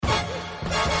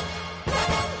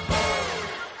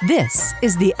This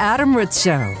is The Adam Ritz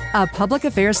Show, a public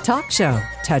affairs talk show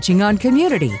touching on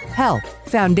community, health,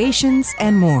 foundations,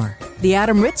 and more. The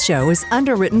Adam Ritz Show is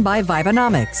underwritten by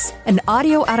Vibenomics, an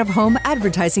audio out-of-home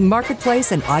advertising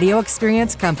marketplace and audio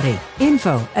experience company.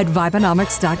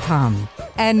 Info@Vibenomics.com.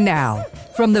 And now,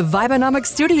 from the Vibenomics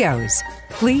studios,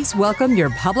 please welcome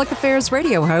your public affairs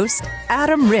radio host,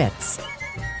 Adam Ritz.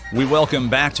 We welcome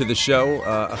back to the show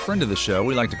a friend of the show.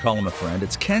 We like to call him a friend.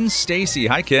 It's Ken Stacey.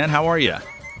 Hi, Ken. How are you?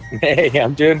 Hey,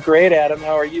 I'm doing great, Adam.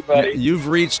 How are you, buddy? You've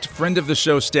reached friend of the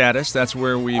show status. That's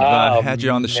where we've had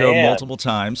you on the show multiple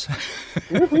times.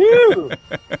 Woohoo!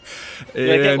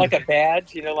 Do I get like a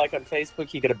badge? You know, like on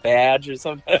Facebook, you get a badge or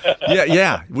something?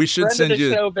 Yeah. We should friend send of the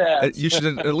you. Show badge. You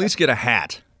should at least get a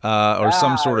hat or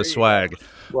some sort of swag.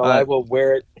 Well, I will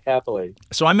wear it happily.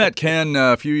 So I met Ken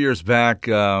a few years back.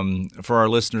 For our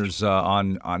listeners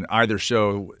on either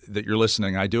show that you're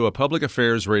listening, I do a public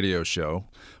affairs radio show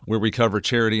where we cover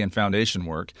charity and foundation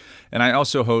work. And I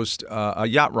also host a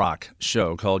yacht rock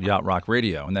show called Yacht Rock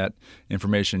Radio. And that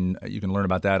information, you can learn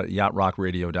about that at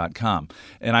yachtrockradio.com.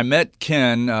 And I met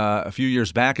Ken a few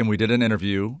years back, and we did an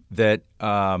interview that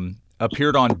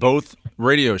appeared on both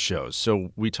radio shows.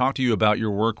 So we talked to you about your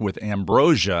work with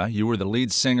Ambrosia. You were the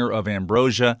lead singer of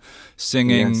Ambrosia,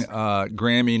 singing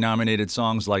Grammy-nominated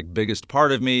songs like Biggest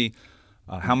Part of Me,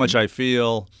 How Much I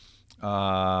Feel,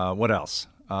 what else?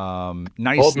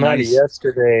 Nice.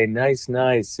 Yesterday. Nice.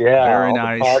 Yeah. Very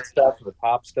nice. The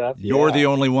pop stuff. You're the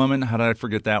Only Woman. How did I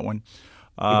forget that one?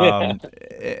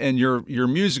 And your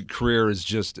music career is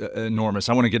just enormous.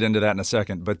 I want to get into that in a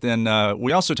second. But then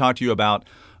we also talked to you about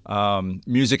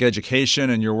music education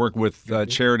and your work with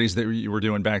charities that you were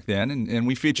doing back then. And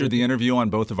we featured the interview on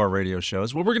both of our radio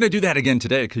shows. Well, we're going to do that again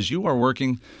today because you are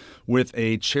working with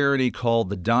a charity called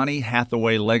the Donny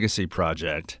Hathaway Legacy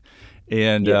Project.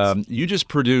 And you just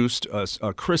produced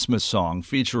a Christmas song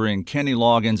featuring Kenny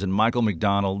Loggins and Michael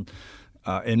McDonald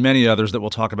and many others that we'll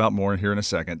talk about more here in a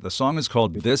second. The song is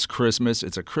called This Christmas.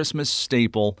 It's a Christmas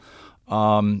staple.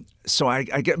 So I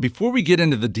get before we get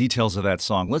into the details of that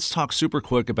song, let's talk super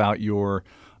quick about your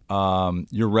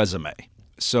resume.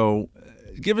 So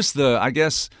give us the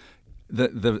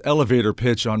elevator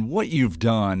pitch on what you've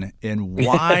done and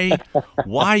why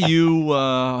you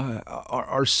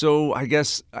are so. I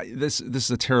guess this is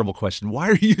a terrible question. Why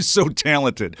are you so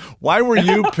talented? Why were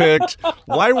you picked?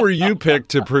 Why were you picked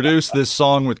to produce this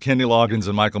song with Kenny Loggins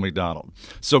and Michael McDonald?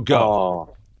 So go.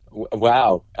 Oh.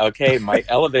 Wow. Okay, my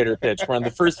elevator pitch. We're on the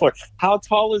first floor. How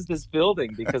tall is this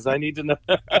building? Because I need to know.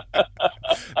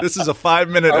 This is a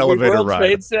 5-minute elevator World ride.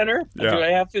 Trade Center? Yeah. Do I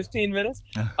have 15 minutes?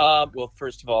 Well,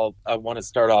 first of all, I want to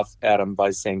start off, Adam,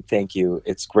 by saying thank you.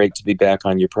 It's great to be back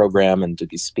on your program and to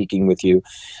be speaking with you.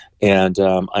 And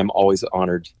I'm always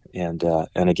honored. And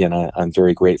again, I'm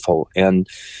very grateful. And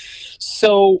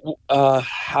so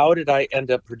how did I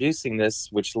end up producing this,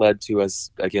 which led to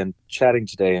us, again, chatting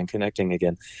today and connecting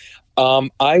again?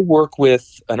 I work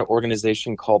with an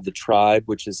organization called The Tribe,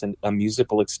 which is a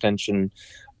musical extension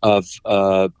of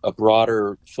a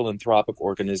broader philanthropic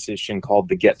organization called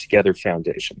the Get Together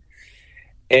Foundation.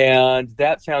 And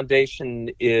that foundation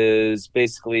is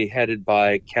basically headed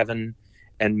by Kevin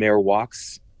and Mayor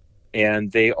Walks.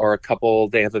 And they are a couple,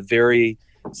 they have a very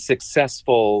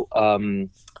successful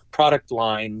product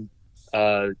line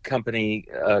company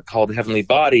called Heavenly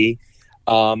Body,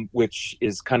 which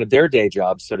is kind of their day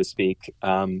job, so to speak.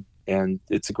 And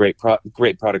it's a great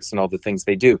products and all the things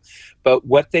they do. But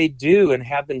what they do and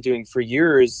have been doing for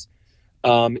years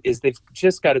is they've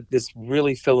just got this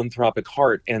really philanthropic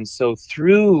heart. And so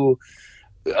through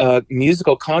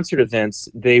musical concert events,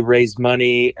 they raise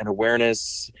money and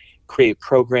awareness, create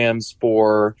programs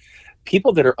for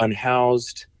people that are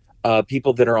unhoused,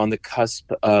 people that are on the cusp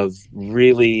of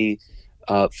really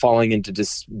falling into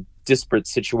disparate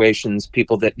situations,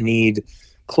 people that need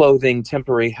clothing,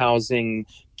 temporary housing,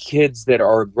 kids that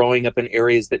are growing up in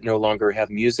areas that no longer have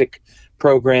music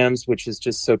programs, which is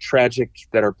just so tragic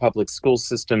that our public school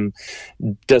system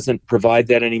doesn't provide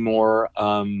that anymore.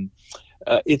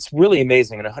 It's really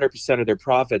amazing, and 100% of their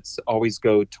profits always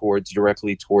go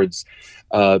directly towards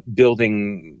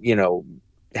building,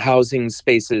 housing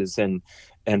spaces and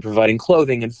providing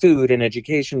clothing and food and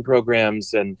education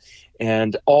programs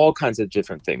and all kinds of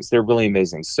different things. They're really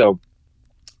amazing. So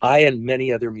I and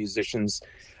many other musicians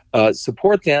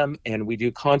support them, and we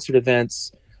do concert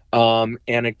events.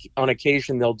 And on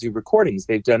occasion, they'll do recordings.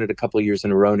 They've done it a couple of years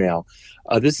in a row now.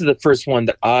 This is the first one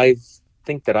that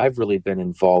I've really been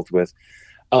involved with.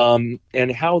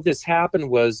 And how this happened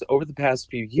was over the past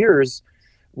few years,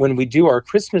 when we do our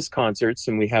Christmas concerts,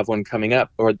 and we have one coming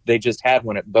up, or they just had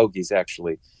one at Bogey's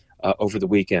actually over the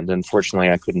weekend. Unfortunately,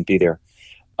 I couldn't be there.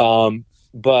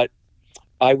 But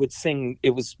I would sing,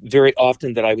 it was very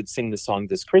often that I would sing the song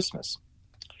This Christmas.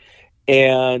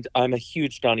 And I'm a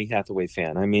huge Donny Hathaway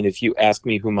fan. I mean, if you ask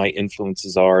me who my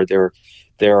influences are, there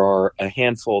are a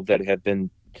handful that have been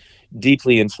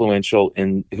deeply influential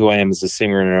in who I am as a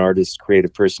singer and an artist,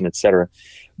 creative person, etc.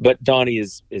 But Donny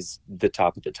is the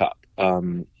top of the top.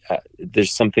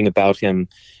 There's something about him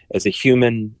as a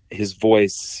human, his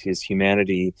voice, his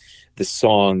humanity, the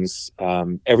songs,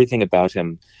 everything about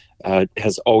him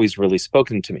has always really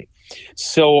spoken to me.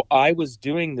 So I was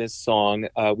doing this song.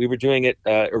 We were doing it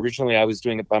originally. I was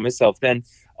doing it by myself. Then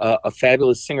a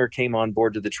fabulous singer came on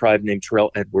board to the tribe named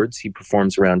Terrell Edwards. He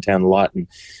performs around town a lot and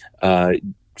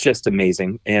just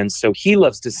amazing. And so he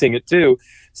loves to sing it too.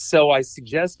 So I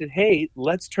suggested, hey,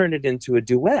 let's turn it into a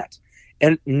duet.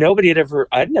 And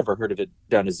I'd never heard of it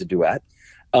done as a duet.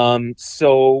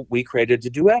 So we created a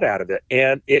duet out of it,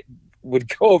 and it would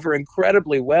go over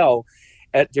incredibly well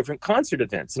at different concert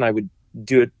events. And I would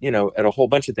do it, at a whole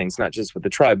bunch of things, not just with the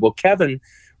tribe. Well, Kevin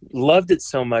loved it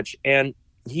so much, and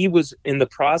he was in the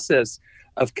process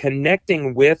of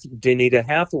connecting with Danita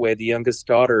Hathaway, the youngest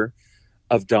daughter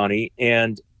of Donny,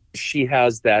 and she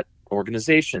has that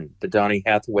organization, the Donny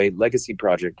Hathaway Legacy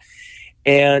Project.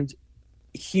 And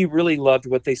he really loved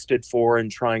what they stood for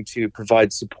and trying to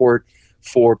provide support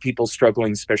for people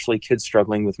struggling, especially kids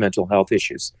struggling with mental health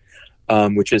issues,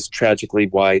 which is tragically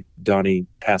why Donny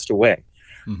passed away.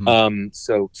 Mm-hmm.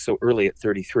 So early at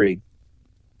 33.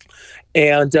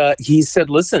 And he said,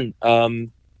 listen,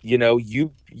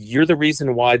 you're the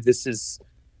reason why this is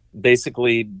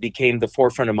basically became the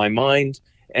forefront of my mind.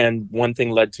 And one thing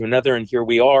led to another, and here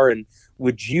we are. And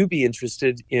would you be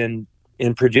interested in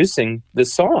producing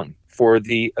this song for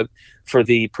the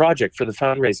project, for the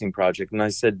fundraising project? And I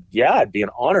said, yeah, it'd be an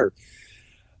honor.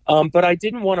 But I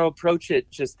didn't want to approach it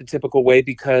just the typical way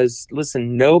because,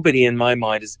 listen, nobody in my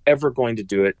mind is ever going to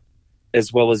do it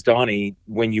as well as Donny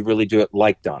when you really do it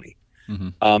like Donny.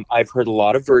 Mm-hmm. I've heard a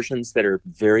lot of versions that are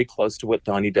very close to what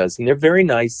Donny does, and they're very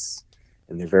nice,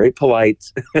 and they're very polite,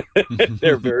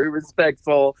 they're very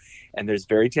respectful, and there's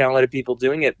very talented people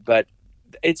doing it. But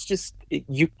it's just, it's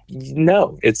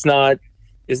not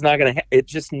going to, it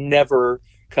just never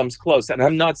comes close. And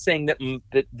I'm not saying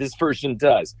that this version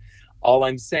does. All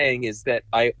I'm saying is that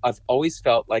I've always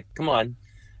felt like, come on,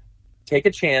 take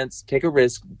a chance, take a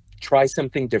risk, try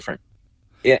something different,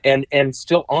 and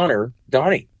still honor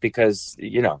Donny because,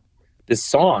 this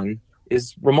song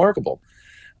is remarkable.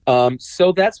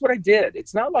 So that's what I did.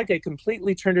 It's not like I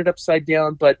completely turned it upside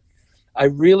down, but I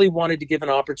really wanted to give an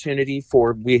opportunity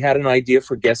we had an idea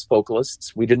for guest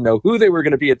vocalists. We didn't know who they were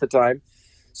going to be at the time.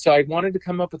 So I wanted to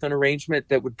come up with an arrangement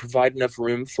that would provide enough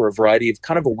room for a variety of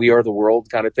kind of a We Are the World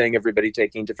kind of thing, everybody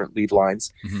taking different lead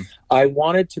lines. Mm-hmm. I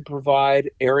wanted to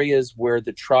provide areas where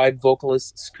the tribe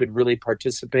vocalists could really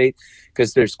participate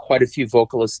because there's quite a few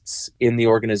vocalists in the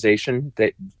organization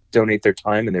that donate their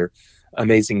time and their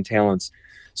amazing talents.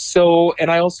 So, and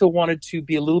I also wanted to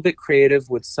be a little bit creative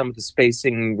with some of the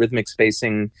spacing, rhythmic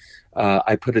spacing.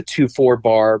 I put a 2/4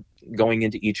 bar going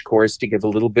into each chorus to give a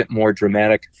little bit more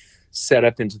dramatic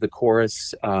setup into the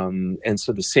chorus. And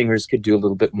so the singers could do a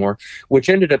little bit more, which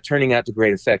ended up turning out to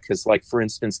great effect. Because, like, for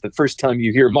instance, the first time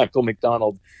you hear Michael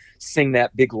McDonald sing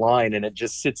that big line and it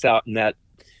just sits out in that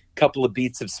couple of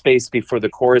beats of space before the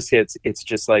chorus hits, it's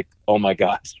just like, oh my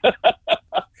gosh.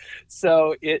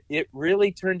 So it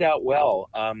really turned out well.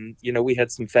 We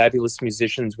had some fabulous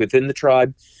musicians within the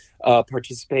tribe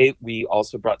participate. We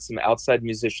also brought some outside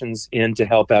musicians in to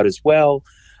help out as well.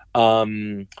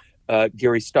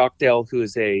 Gary Stockdale, who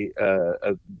is a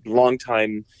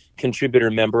longtime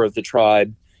contributor member of the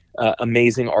tribe,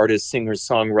 amazing artist, singer,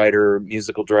 songwriter,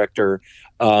 musical director.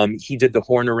 He did the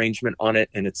horn arrangement on it,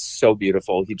 and it's so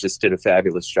beautiful. He just did a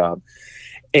fabulous job.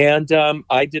 And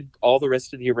I did all the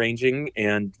rest of the arranging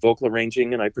and vocal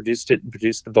arranging, and I produced it and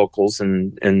produced the vocals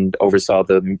and oversaw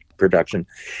the production.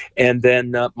 And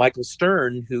then Michael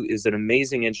Stern, who is an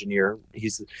amazing engineer,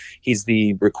 he's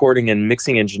the recording and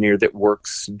mixing engineer that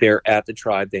works there at the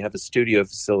tribe. They have a studio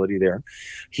facility there.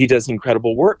 He does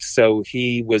incredible work. So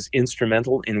he was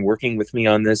instrumental in working with me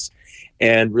on this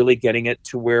and really getting it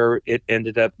to where it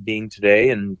ended up being today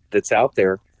and that's out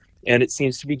there. And it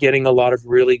seems to be getting a lot of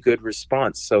really good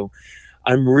response. So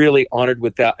I'm really honored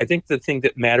with that. I think the thing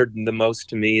that mattered the most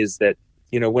to me is that,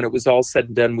 when it was all said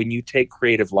and done, when you take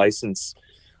creative license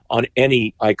on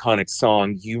any iconic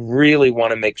song, you really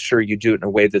want to make sure you do it in a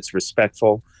way that's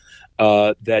respectful,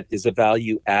 that is a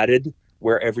value added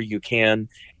wherever you can,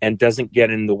 and doesn't get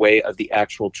in the way of the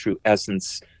actual true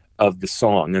essence of the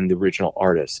song and the original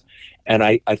artist. And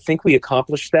I think we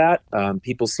accomplished that.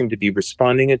 People seem to be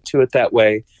responding to it that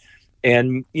way.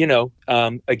 And,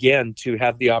 again, to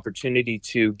have the opportunity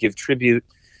to give tribute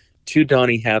to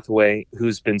Donny Hathaway,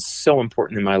 who's been so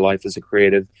important in my life as a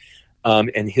creative,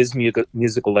 and his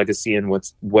musical legacy, and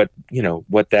what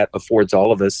that affords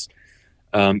all of us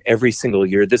every single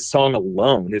year. This song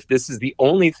alone, if this is the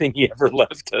only thing he ever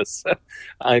left us,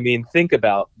 I mean, think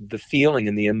about the feeling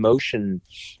and the emotion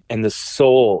and the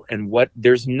soul, and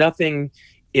there's nothing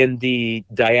in the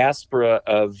diaspora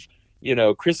of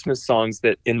Christmas songs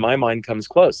that in my mind comes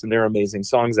close, and there are amazing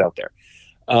songs out there.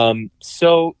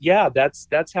 So yeah,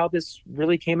 that's how this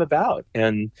really came about.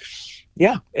 And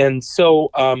yeah. And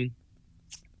so,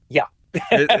 yeah,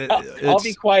 I'll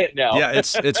be quiet now. Yeah,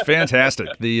 it's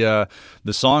fantastic. The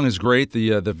song is great.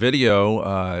 The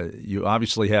video, you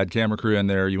obviously had camera crew in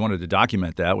there. You wanted to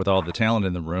document that with all the talent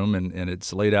in the room, and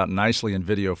it's laid out nicely in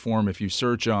video form. If you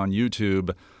search on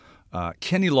YouTube,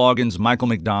 Kenny Loggins, Michael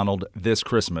McDonald, This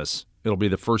Christmas, it'll be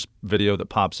the first video that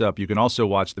pops up. You can also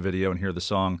watch the video and hear the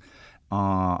song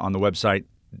on the website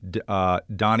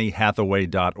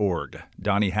DonnyHathaway.org.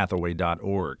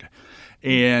 DonnyHathaway.org.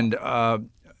 And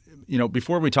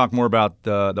before we talk more about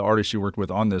the artists you worked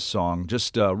with on this song,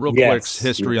 just real quick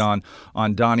history on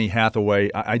Donny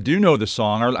Hathaway. I do know the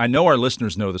song. I know our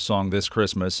listeners know the song This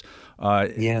Christmas.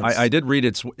 Yes. I did read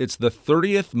it's the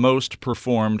 30th most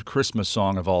performed Christmas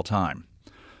song of all time.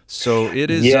 So it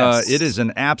is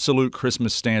an absolute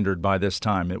Christmas standard by this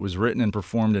time. It was written and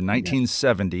performed in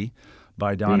 1970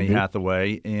 by Donny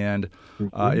Hathaway. And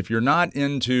if you're not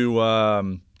into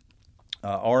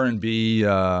R&B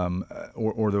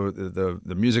or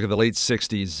the music of the late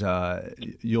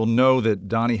 60s, you'll know that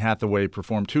Donny Hathaway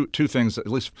performed two things. At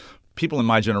least people in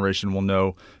my generation will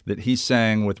know that he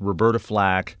sang with Roberta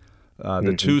Flack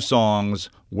the two songs,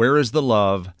 Where Is the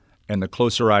Love and The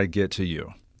Closer I Get to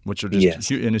You, which are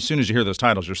just, and as soon as you hear those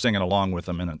titles, you're singing along with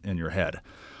them in your head.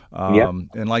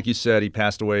 And like you said, he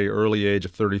passed away early age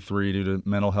of 33 due to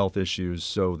mental health issues.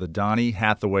 So the Donny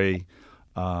Hathaway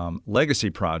Legacy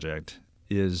Project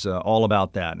is all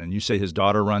about that. And you say his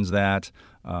daughter runs that.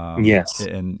 Yes.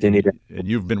 And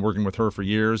you've been working with her for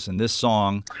years, and this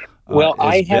song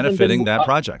is benefiting that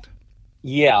project.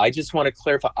 Yeah, I just want to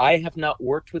clarify. I have not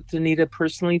worked with Donita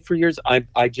personally for years.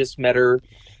 I just met her.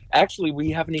 Actually, we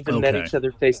haven't even met each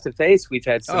other face to face. We've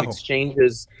had some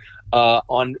exchanges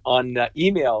on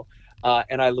email,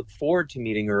 and I look forward to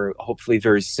meeting her hopefully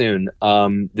very soon.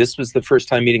 This was the first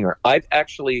time meeting her. I've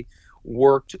actually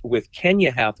worked with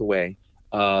Kenya Hathaway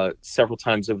several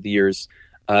times over the years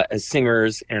as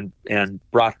singers, and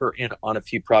brought her in on a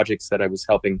few projects that I was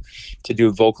helping to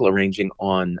do vocal arranging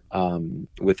on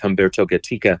with Humberto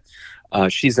Gatica.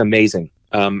 She's amazing.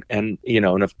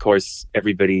 And of course,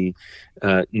 everybody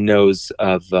knows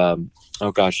of,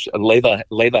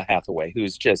 Layla Hathaway,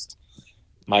 who's just,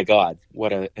 my God,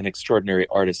 what an extraordinary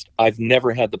artist. I've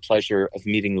never had the pleasure of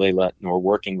meeting Layla nor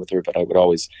working with her, but I would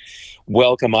always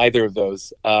welcome either of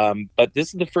those. But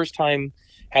this is the first time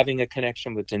having a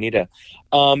connection with Donita.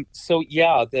 So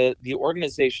yeah, the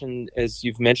organization, as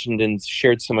you've mentioned and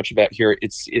shared so much about here,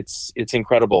 it's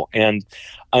incredible. And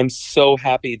I'm so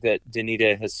happy that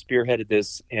Donita has spearheaded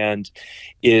this and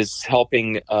is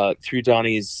helping through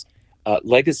Donny's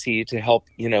legacy to help,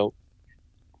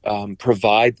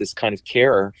 provide this kind of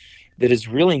care that is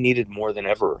really needed more than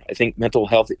ever. I think mental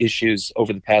health issues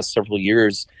over the past several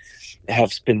years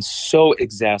have been so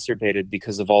exacerbated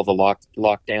because of all the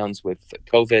lockdowns with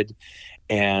COVID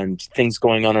and things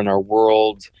going on in our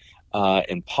world,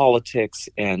 and politics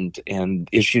and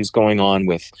issues going on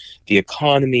with the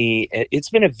economy. It's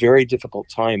been a very difficult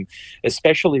time,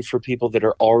 especially for people that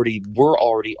were already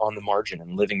on the margin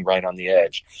and living right on the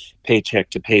edge, paycheck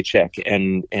to paycheck,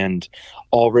 and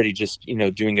already just,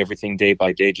 doing everything day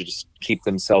by day to just keep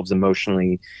themselves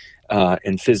emotionally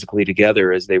and physically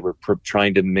together as they were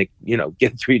trying to make,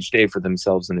 get through each day for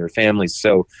themselves and their families.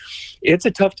 So it's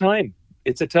a tough time.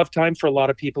 It's a tough time for a lot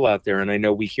of people out there. And I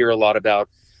know we hear a lot about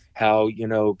how,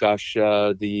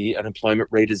 the unemployment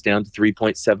rate is down to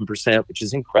 3.7%, which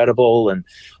is incredible. And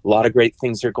a lot of great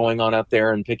things are going on out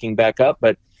there and picking back up.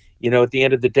 But, at the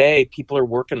end of the day, people are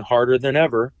working harder than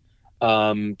ever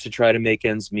to try to make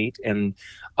ends meet. And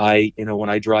when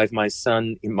I drive my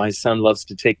son loves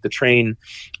to take the train,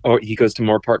 or he goes to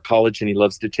Moore Park College and he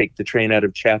loves to take the train out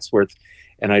of Chatsworth,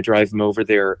 and I drive him over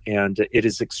there, and it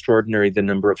is extraordinary the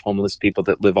number of homeless people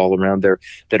that live all around there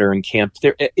that are in camp.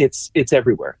 There, it's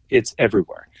everywhere. It's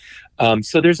everywhere.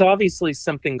 So there's obviously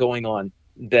something going on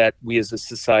that we as a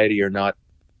society are not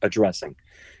addressing,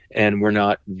 and we're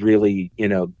not really,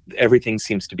 everything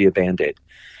seems to be a Band-Aid.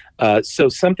 So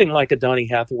something like a Donny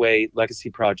Hathaway legacy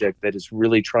project that is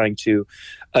really trying to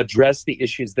address the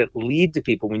issues that lead to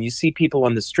people. When you see people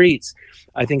on the streets,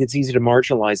 I think it's easy to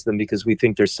marginalize them because we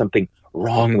think there's something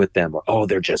wrong with them, or, oh,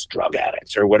 they're just drug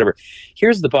addicts or whatever.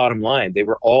 Here's the bottom line. They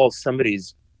were all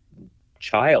somebody's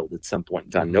child at some point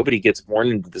in time. Nobody gets born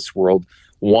into this world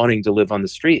wanting to live on the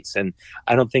streets. And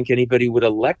I don't think anybody would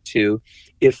elect to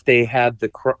if they had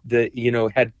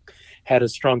had a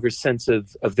stronger sense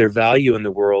of their value in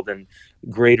the world and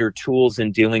greater tools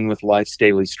in dealing with life's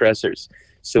daily stressors.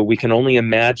 So we can only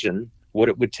imagine what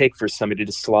it would take for somebody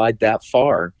to slide that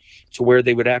far to where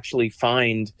they would actually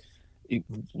find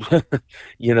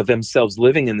themselves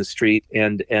living in the street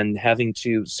and having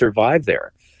to survive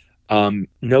there.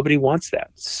 Nobody wants that.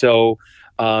 So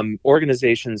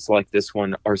organizations like this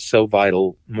one are so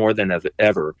vital, more than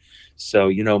ever.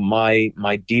 So,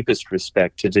 my deepest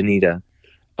respect to Danita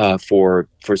for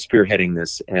spearheading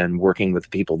this and working with the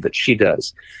people that she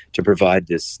does to provide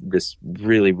this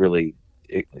really, really,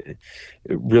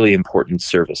 really important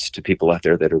service to people out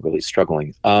there that are really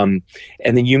struggling. And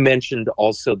then you mentioned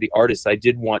also the artists. I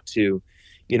did want to,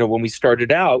 when we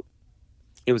started out,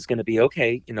 it was going to be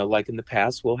okay, like in the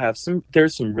past,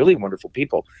 there's some really wonderful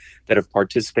people that have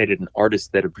participated, in artists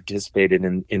that have participated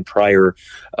in prior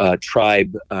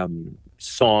tribe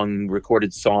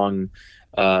recorded song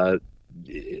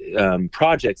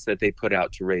projects that they put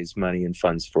out to raise money and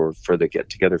funds for the Get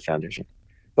Together Foundation.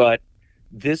 But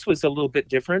this was a little bit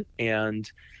different,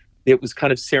 and it was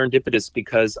kind of serendipitous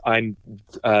because I'm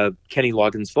Kenny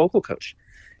Loggins' vocal coach.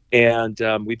 And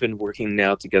we've been working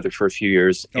now together for a few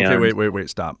years. Okay, wait,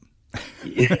 stop.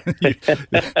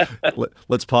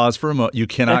 Let's pause for a moment. You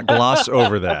cannot gloss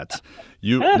over that.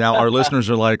 Now our listeners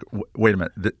are like, wait a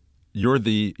minute. You're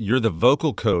the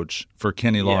vocal coach for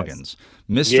Kenny Loggins,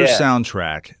 Mr.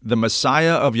 Soundtrack, the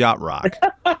Messiah of yacht rock,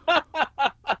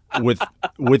 with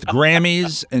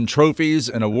Grammys and trophies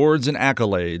and awards and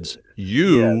accolades.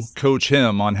 You coach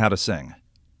him on how to sing.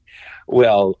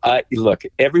 Well, look,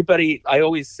 everybody, I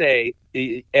always say,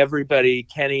 everybody,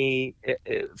 Kenny,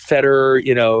 Federer,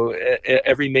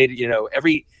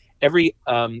 every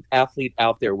athlete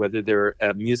out there, whether they're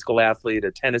a musical athlete,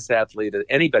 a tennis athlete,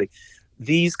 anybody,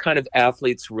 these kind of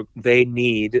athletes, they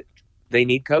need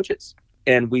coaches.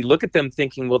 And we look at them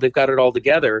thinking, well, they've got it all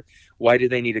together. Why do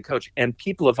they need a coach? And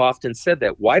people have often said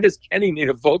that. Why does Kenny need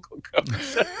a vocal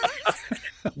coach?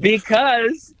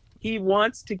 Because he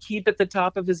wants to keep at the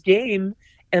top of his game,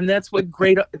 and that's what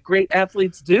great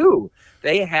athletes do.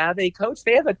 They have a coach.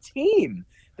 They have a team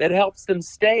that helps them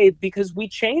stay because we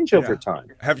change over time.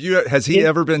 Has he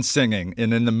ever been singing,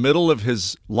 and in the middle of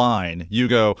his line, you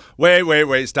go,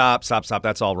 wait, stop,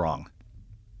 that's all wrong?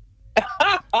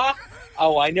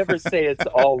 Oh, I never say it's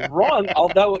all wrong,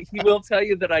 although he will tell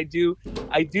you that I do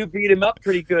beat him up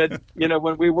pretty good,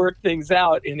 when we work things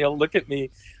out, and he'll look at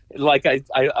me like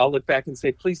I'll look back and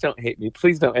say, please don't hate me,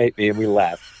 and we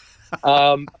laugh.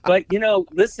 But,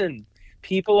 listen,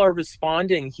 people are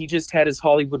responding. He just had his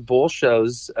Hollywood Bowl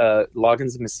shows,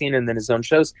 Loggins and Messina, and then his own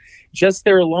shows. Just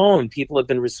there alone, people have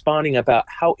been responding about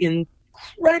how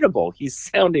incredible he's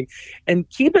sounding. And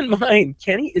keep in mind,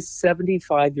 Kenny is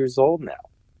 75 years old now.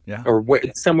 Yeah. Or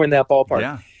somewhere in that ballpark.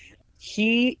 Yeah.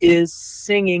 He is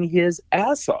singing his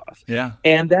ass off. Yeah.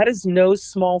 And that is no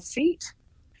small feat.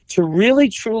 To really,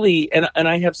 truly, and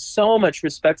I have so much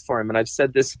respect for him, and I've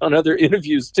said this on other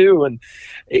interviews too, and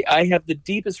I have the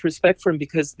deepest respect for him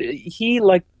because he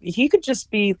could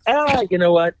just be, you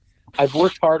know what, I've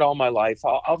worked hard all my life.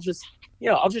 I'll just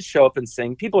show up and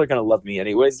sing. People are going to love me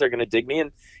anyways. They're going to dig me,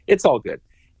 and it's all good.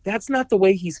 That's not the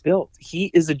way he's built.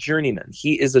 He is a journeyman.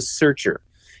 He is a searcher.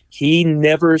 He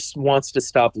never wants to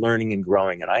stop learning and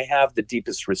growing, and I have the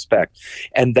deepest respect.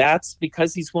 And that's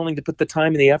because he's willing to put the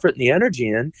time and the effort and the energy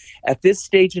in. At this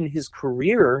stage in his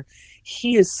career,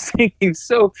 he is singing.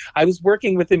 So I was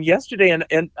working with him yesterday,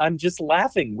 and I'm just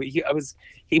laughing. We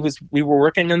were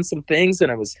working on some things,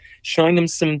 and I was showing him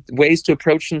some ways to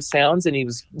approach some sounds, and he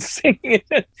was singing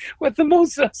it with the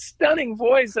most stunning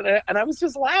voice, and I was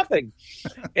just laughing.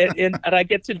 And I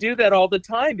get to do that all the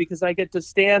time because I get to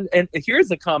stand. And here's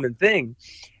a common thing.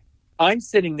 I'm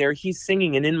sitting there, he's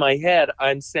singing, and in my head,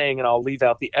 I'm saying, and I'll leave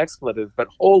out the expletive, but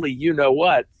holy, you know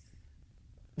what?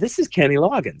 This is Kenny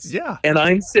Loggins. Yeah. And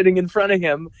I'm sitting in front of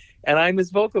him, and I'm his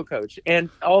vocal coach. And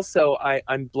also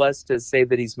I'm blessed to say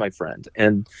that he's my friend.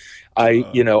 And I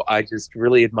just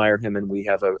really admire him, and we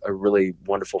have a really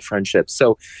wonderful friendship.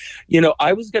 So,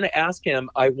 I was going to ask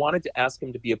him, I wanted to ask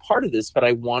him to be a part of this, but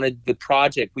I wanted the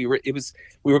project. We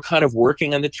were kind of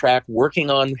working on the track,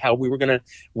 working on how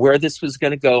where this was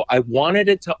going to go. I wanted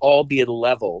it to all be at a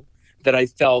level that I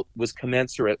felt was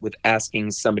commensurate with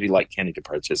asking somebody like Kenny to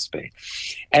participate.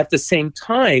 At the same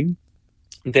time,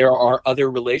 there are other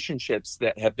relationships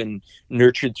that have been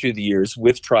nurtured through the years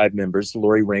with tribe members.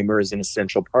 Lori Raymer is an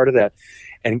essential part of that,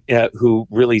 and who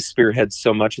really spearheads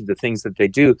so much of the things that they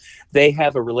do. They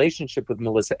have a relationship with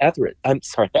Melissa Etheridge. I'm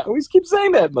sorry, I always keep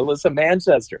saying that, Melissa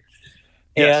Manchester.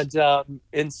 Yes.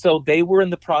 And so they were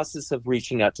in the process of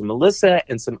reaching out to Melissa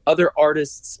and some other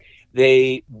artists.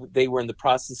 They were in the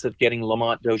process of getting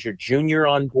Lamont Dozier Jr.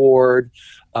 on board.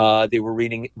 They were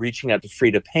reaching out to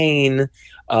Frida Payne.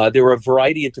 There were a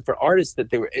variety of different artists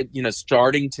that they were,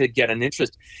 starting to get an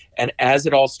interest. And as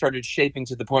it all started shaping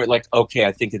to the point, like, okay,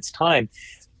 I think it's time.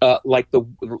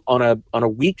 On a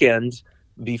weekend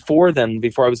before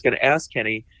I was going to ask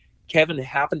Kenny, Kevin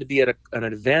happened to be at an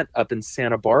event up in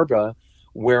Santa Barbara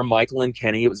where Michael and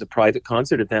Kenny, it was a private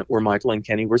concert event where Michael and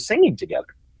Kenny were singing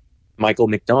together. Michael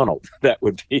McDonald, that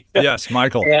would be. Yes,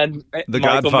 Michael. And the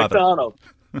Michael Godfather. McDonald.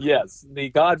 Yes, the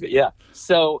God. Yeah.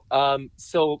 So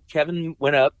Kevin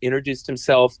went up, introduced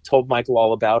himself, told Michael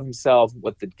all about himself,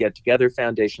 what the Get Together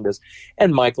Foundation does,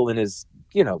 and Michael, in his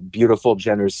beautiful,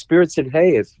 generous spirit, said,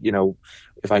 "Hey,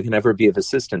 if I can ever be of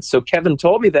assistance." So Kevin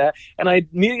told me that, and I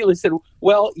immediately said,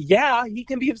 "Well, yeah, he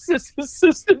can be of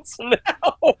assistance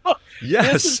now.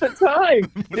 Yes, this is the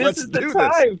time. This is the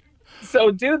time."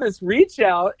 So do this, reach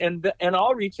out, and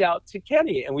I'll reach out to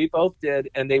Kenny. And we both did,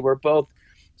 and they were both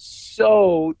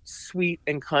so sweet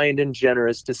and kind and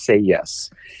generous to say yes.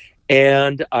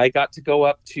 And I got to go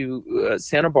up to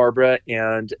Santa Barbara,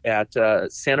 and at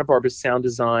Santa Barbara Sound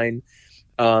Design,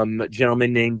 a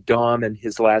gentleman named Dom, and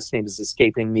his last name is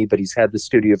escaping me, but he's had the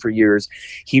studio for years.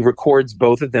 He records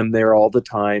both of them there all the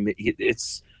time.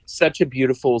 It's such a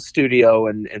beautiful studio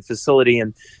and facility.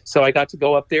 And so I got to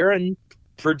go up there and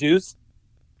produce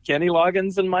Kenny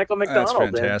Loggins and Michael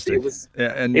McDonald. That's fantastic.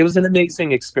 It was an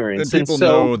amazing experience. And people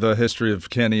know the history of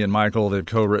Kenny and Michael. They've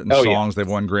co-written songs. Yeah. They've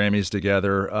won Grammys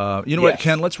together. What,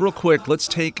 Ken? Let's real quick. Let's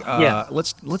take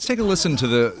let's take a listen to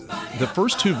the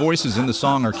first two voices in the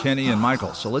song are Kenny and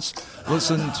Michael. So let's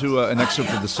listen to an excerpt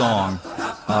of the song,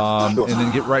 and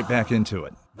then get right back into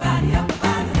it.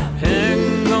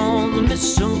 Hang on the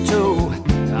mistletoe.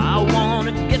 I want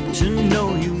to get to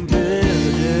know you better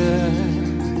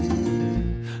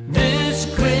this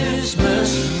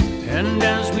Christmas, and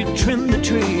as we trim the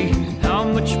tree, how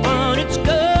much fun it's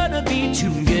gonna be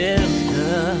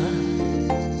together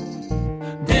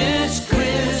this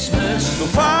Christmas. The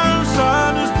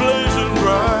fireside is blazing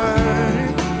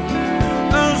bright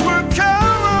as we're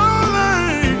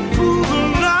caroling through the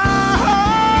night,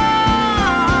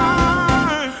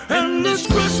 and this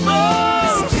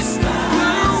Christmas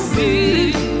will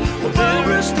be a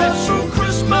very special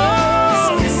Christmas.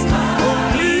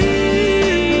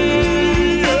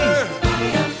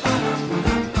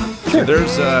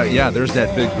 There's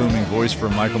that big booming voice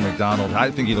from Michael McDonald.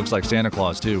 I think he looks like Santa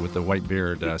Claus too, with the white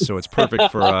beard. So it's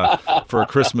perfect for a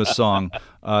Christmas song.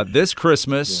 This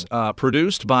Christmas,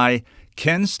 produced by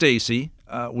Ken Stacey.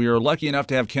 We are lucky enough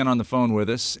to have Ken on the phone with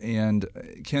us, and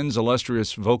Ken's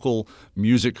illustrious vocal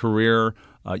music career.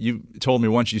 You told me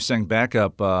once you sang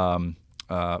backup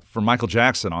for Michael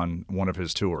Jackson on one of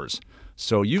his tours.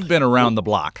 So you've been around the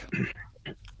block.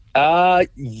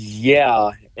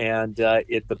 Yeah, and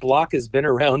the block has been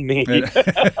around me.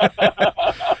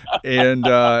 And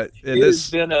it has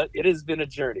been a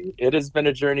journey. It has been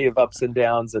a journey of ups and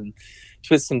downs and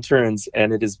twists and turns,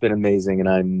 and it has been amazing. And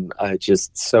I'm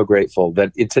just so grateful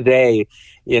that today,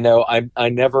 it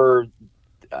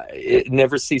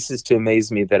never ceases to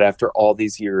amaze me that after all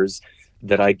these years,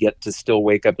 that I get to still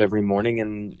wake up every morning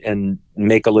and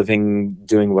make a living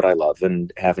doing what I love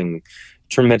and having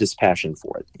tremendous passion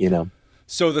for it,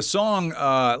 So the song,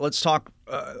 let's talk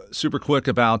super quick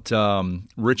about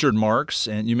Richard Marx,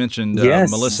 and you mentioned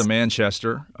Melissa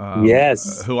Manchester.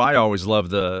 Yes. Who I always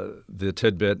love the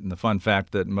tidbit and the fun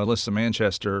fact that Melissa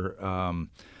Manchester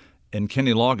and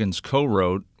Kenny Loggins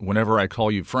co-wrote "Whenever I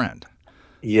Call You Friend."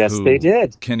 Yes, they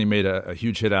did. Kenny made a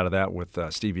huge hit out of that with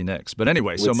Stevie Nicks. But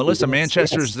anyway, so Melissa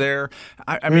Manchester's there.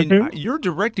 I mean, you're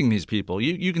directing these people.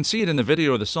 You can see it in the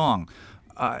video of the song.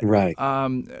 Right.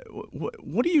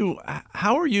 What do you?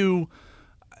 How are you?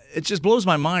 It just blows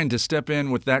my mind to step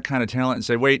in with that kind of talent and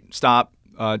say, "Wait, stop,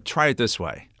 try it this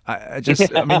way." I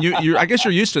mean, I guess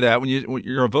you're used to that when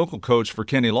you're a vocal coach for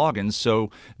Kenny Loggins,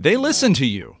 so they listen to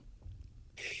you.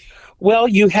 Well,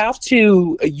 you have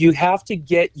to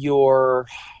get your.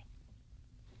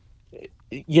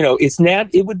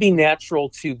 It would be natural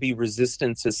to be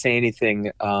resistant to say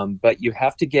anything, but you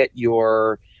have to get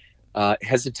your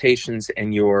hesitations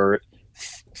and your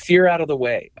fear out of the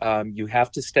way. You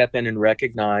have to step in and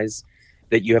recognize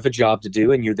that you have a job to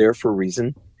do and you're there for a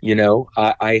reason. You know,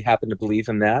 I happen to believe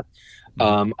in that.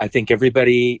 I think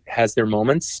everybody has their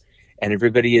moments, and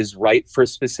everybody is right for a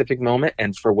specific moment,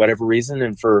 and for whatever reason,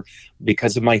 and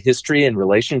because of my history and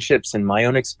relationships and my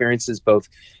own experiences, both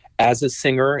as a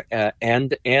singer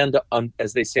and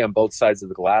as they say, on both sides of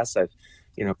the glass. I've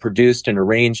produced and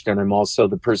arranged, and I'm also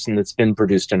the person that's been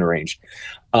produced and arranged.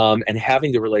 And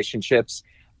having the relationships,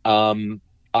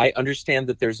 I understand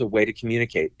that there's a way to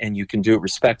communicate, and you can do it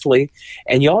respectfully.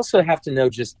 And you also have to know,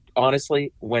 just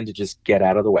honestly, when to just get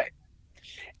out of the way.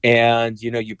 And,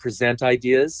 you present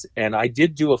ideas. And I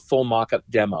did do a full mock-up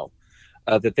demo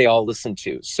that they all listened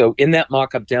to. So in that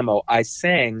mock-up demo, I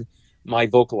sang my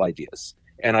vocal ideas,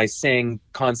 and I sang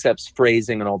concepts,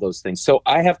 phrasing, and all those things. So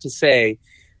I have to say,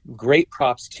 great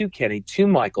props to Kenny, to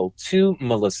Michael, to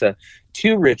Melissa,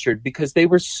 to Richard, because they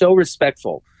were so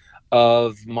respectful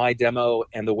of my demo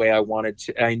and the way I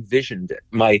envisioned it.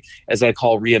 As I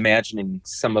call, reimagining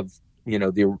some of,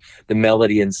 the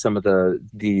melody and some of the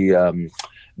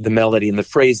melody and the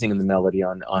phrasing and the melody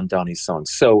on Donny's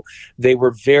songs. So they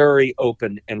were very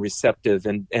open and receptive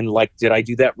and like, did I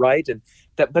do that right?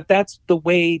 But that's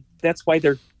why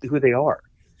they're who they are.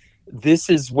 This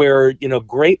is where,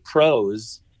 great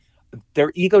pros,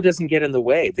 their ego doesn't get in the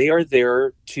way. They are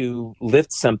there to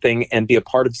lift something and be a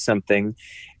part of something.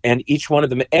 And each one of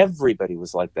them, everybody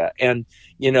was like that. And,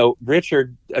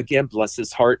 Richard, again, bless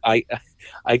his heart. I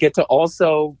get to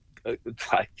also,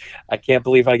 I can't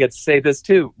believe I get to say this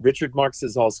too. Richard Marx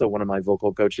is also one of my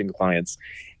vocal coaching clients.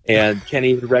 And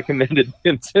Kenny recommended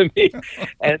him to me.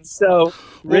 And so,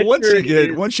 well, once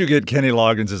you get Kenny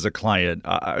Loggins as a client,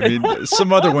 I mean,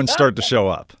 some other ones start to show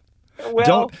up.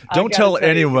 Well, don't tell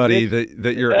anybody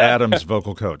that you're Adam's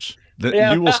vocal coach.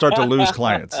 That you will start to lose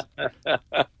clients.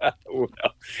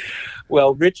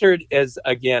 Well, Richard is,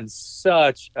 again,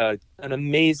 such an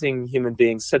amazing human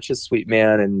being, such a sweet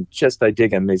man, and I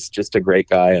dig him. He's just a great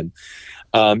guy,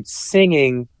 and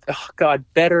singing, oh God,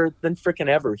 better than frickin'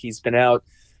 ever. He's been out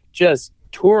just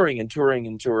touring,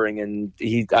 and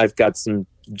I've got some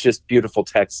just beautiful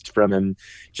texts from him,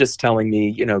 just telling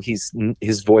me,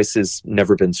 his voice has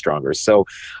never been stronger. So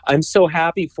I'm so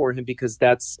happy for him, because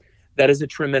that is a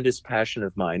tremendous passion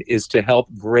of mine, is to help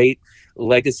great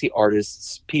legacy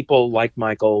artists, people like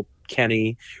Michael,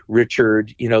 Kenny,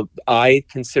 Richard. I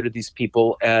consider these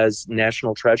people as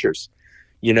national treasures.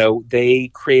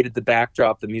 They created the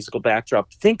backdrop, the musical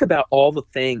backdrop. Think about all the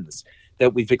things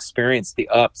that we've experienced, the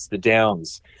ups, the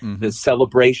downs, the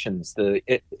celebrations,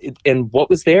 and what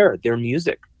was their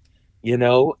music,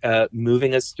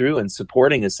 moving us through and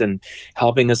supporting us and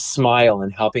helping us smile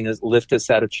and helping us lift us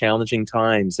out of challenging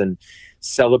times and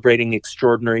celebrating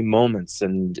extraordinary moments.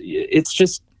 And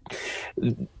it's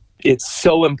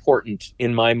so important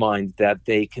in my mind that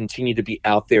they continue to be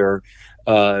out there,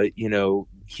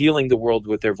 healing the world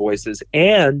with their voices,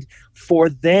 and for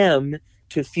them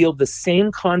to feel the same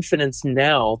confidence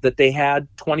now that they had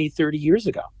 20, 30 years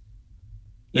ago.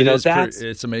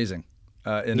 It's amazing.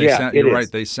 And you're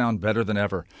right, they sound better than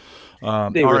ever.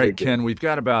 All right, Ken, we've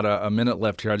got about a minute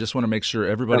left here. I just want to make sure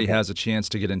everybody has a chance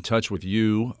to get in touch with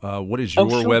you. What is your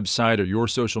website or your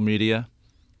social media?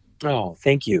 Oh,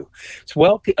 thank you.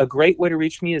 Well, a great way to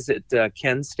reach me is at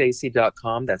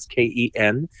kenstacey.com. That's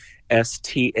KENSTACEY.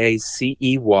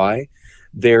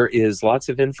 There is lots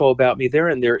of info about me there,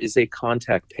 and there is a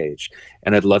contact page.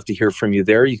 And I'd love to hear from you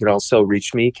there. You can also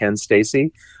reach me, Ken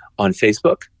Stacey, on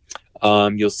Facebook.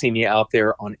 You'll see me out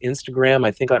there on Instagram.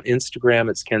 I think on Instagram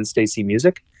it's Ken Stacey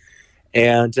Music.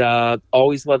 And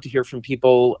always love to hear from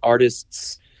people,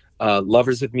 artists,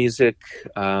 lovers of music,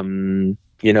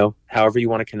 however you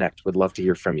want to connect. Would love to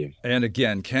hear from you. And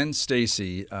again, Ken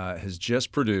Stacey has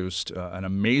just produced an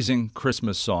amazing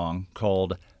Christmas song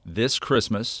called This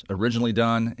Christmas, originally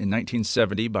done in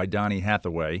 1970 by Donny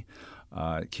Hathaway.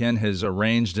 Ken has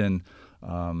arranged and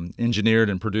engineered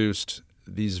and produced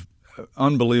these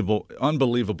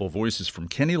unbelievable voices from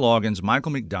Kenny Loggins,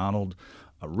 Michael McDonald,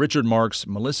 Richard Marx,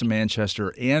 Melissa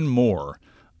Manchester, and more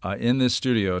in this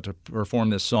studio to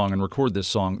perform this song and record this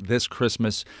song this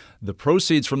Christmas. The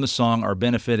proceeds from the song are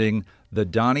benefiting the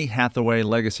Donny Hathaway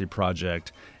Legacy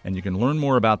Project, and you can learn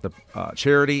more about the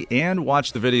charity and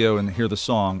watch the video and hear the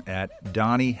song at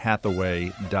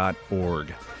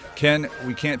donnyhathaway.org. Ken,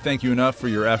 we can't thank you enough for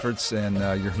your efforts and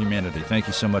your humanity. Thank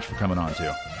you so much for coming on,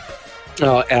 too.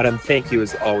 Oh, Adam, thank you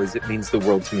as always. It means the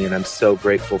world to me, and I'm so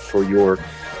grateful for your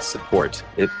support.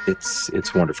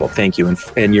 It's wonderful. Thank you,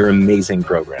 and your amazing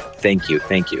program. Thank you.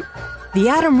 The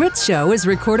Adam Ritz Show is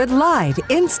recorded live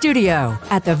in studio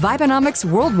at the Vibenomics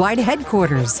Worldwide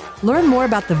Headquarters. Learn more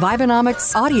about the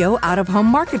Vibenomics Audio Out-of-Home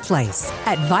Marketplace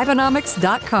at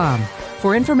Vibenomics.com.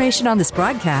 For information on this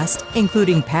broadcast,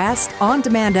 including past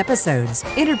on-demand episodes,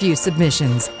 interview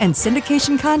submissions, and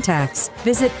syndication contacts,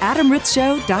 visit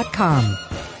adamritzshow.com.